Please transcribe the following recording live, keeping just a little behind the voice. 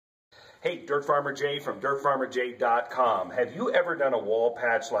Hey, Dirt Farmer Jay from dirtfarmerjay.com. Have you ever done a wall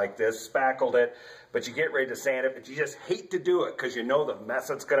patch like this, spackled it, but you get ready to sand it, but you just hate to do it because you know the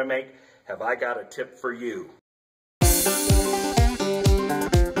mess it's going to make? Have I got a tip for you?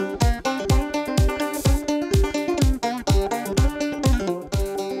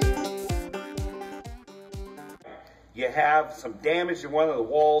 You have some damage to one of the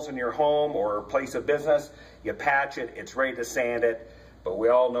walls in your home or place of business, you patch it, it's ready to sand it, but we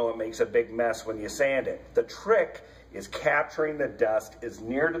all know it makes a big mess when you sand it. The trick is capturing the dust as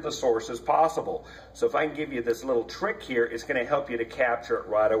near to the source as possible. So if I can give you this little trick here, it's going to help you to capture it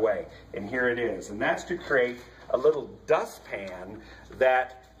right away. And here it is. And that's to create a little dustpan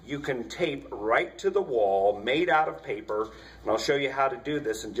that you can tape right to the wall, made out of paper, and I'll show you how to do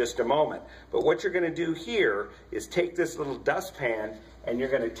this in just a moment. But what you're going to do here is take this little dustpan and you're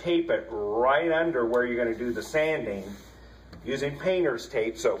going to tape it right under where you're going to do the sanding using painter's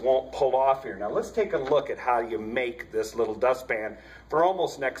tape so it won't pull off here. Now let's take a look at how you make this little dustpan for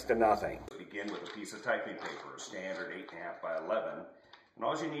almost next to nothing. Begin with a piece of typing paper, standard 8.5 by 11. And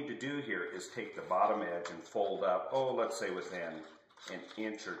all you need to do here is take the bottom edge and fold up, let's say within an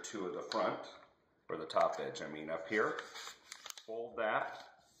inch or two of the front, or the top edge, I mean up here. Fold that.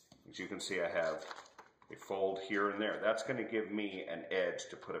 As you can see, I have a fold here and there. That's going to give me an edge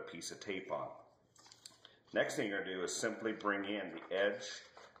to put a piece of tape on. Next thing you're going to do is simply bring in the edge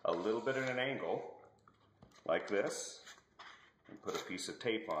a little bit at an angle, like this, and put a piece of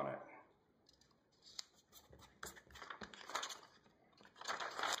tape on it.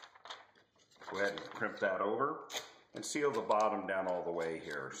 Go ahead and crimp that over and seal the bottom down all the way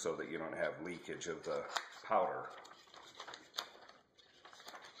here so that you don't have leakage of the powder.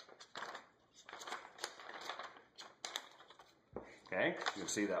 Okay, you can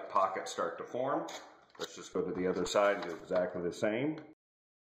see that pocket start to form. Let's just go to the other side and do exactly the same.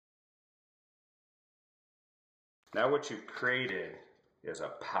 Now what you've created is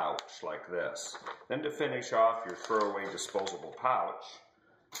a pouch like this. Then to finish off your throwaway disposable pouch,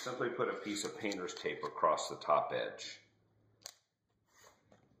 simply put a piece of painter's tape across the top edge.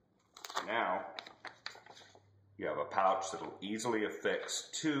 Now you have a pouch that will easily affix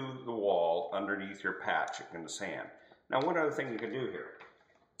to the wall underneath your patch in the sand. Now one other thing you can do here,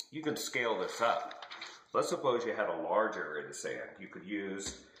 you can scale this up. Let's suppose you had a large area to sand. You could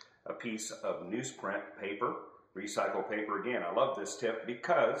use a piece of newsprint paper, recycled paper. Again, I love this tip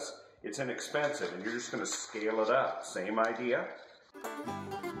because it's inexpensive and you're just going to scale it up. Same idea.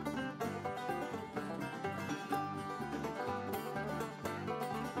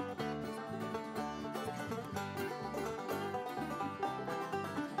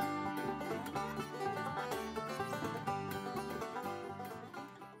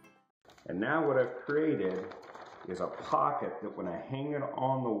 And now what I've created is a pocket that when I hang it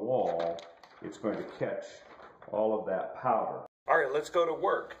on the wall, it's going to catch all of that powder. All right, let's go to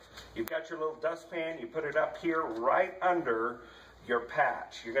work. You've got your little dustpan, you put it up here right under your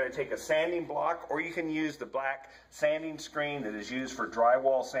patch. You're going to take a sanding block, or you can use the black sanding screen that is used for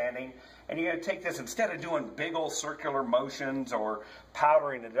drywall sanding, and you're going to take this, instead of doing big old circular motions or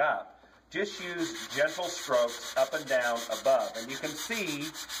powdering it up, just use gentle strokes up and down above. And you can see,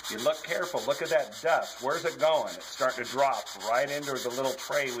 you look careful, look at that dust. Where's it going? It's starting to drop right into the little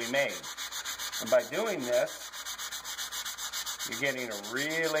tray we made. And by doing this, you're getting a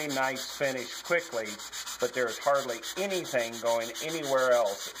really nice finish quickly, but there's hardly anything going anywhere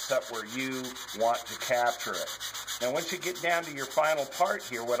else except where you want to capture it. Now once you get down to your final part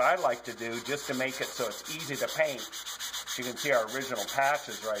here, what I like to do, just to make it so it's easy to paint, you can see our original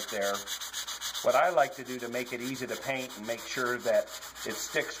patches right there. What I like to do to make it easy to paint and make sure that it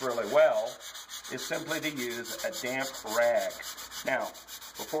sticks really well is simply to use a damp rag. Now,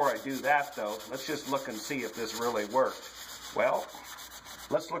 before I do that though, let's just look and see if this really worked. Well,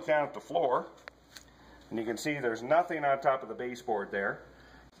 let's look down at the floor, and you can see there's nothing on top of the baseboard there.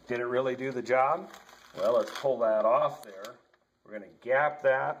 Did it really do the job? Well, let's pull that off there. We're going to gap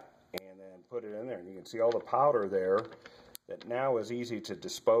that and then put it in there, and you can see all the powder there that now is easy to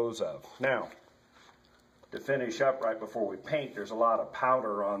dispose of. Now, to finish up right before we paint, there's a lot of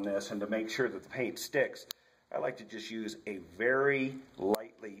powder on this, and to make sure that the paint sticks, I like to just use a very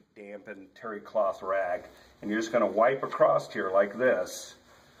lightly dampened terry cloth rag, and you're just going to wipe across here like this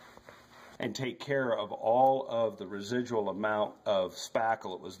and take care of all of the residual amount of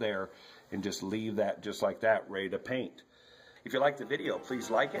spackle that was there, and just leave that just like that, ready to paint. If you like the video,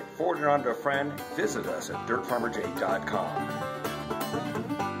 please like it, forward it on to a friend, visit us at dirtfarmerjay.com.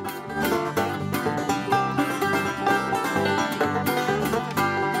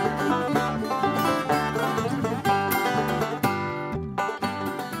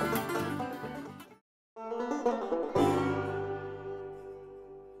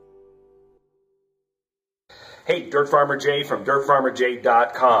 Hey, Dirt Farmer Jay from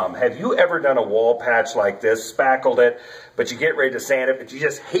dirtfarmerjay.com. Have you ever done a wall patch like this, spackled it, but you get ready to sand it, but you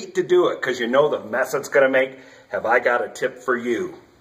just hate to do it because you know the mess it's going to make? Have I got a tip for you?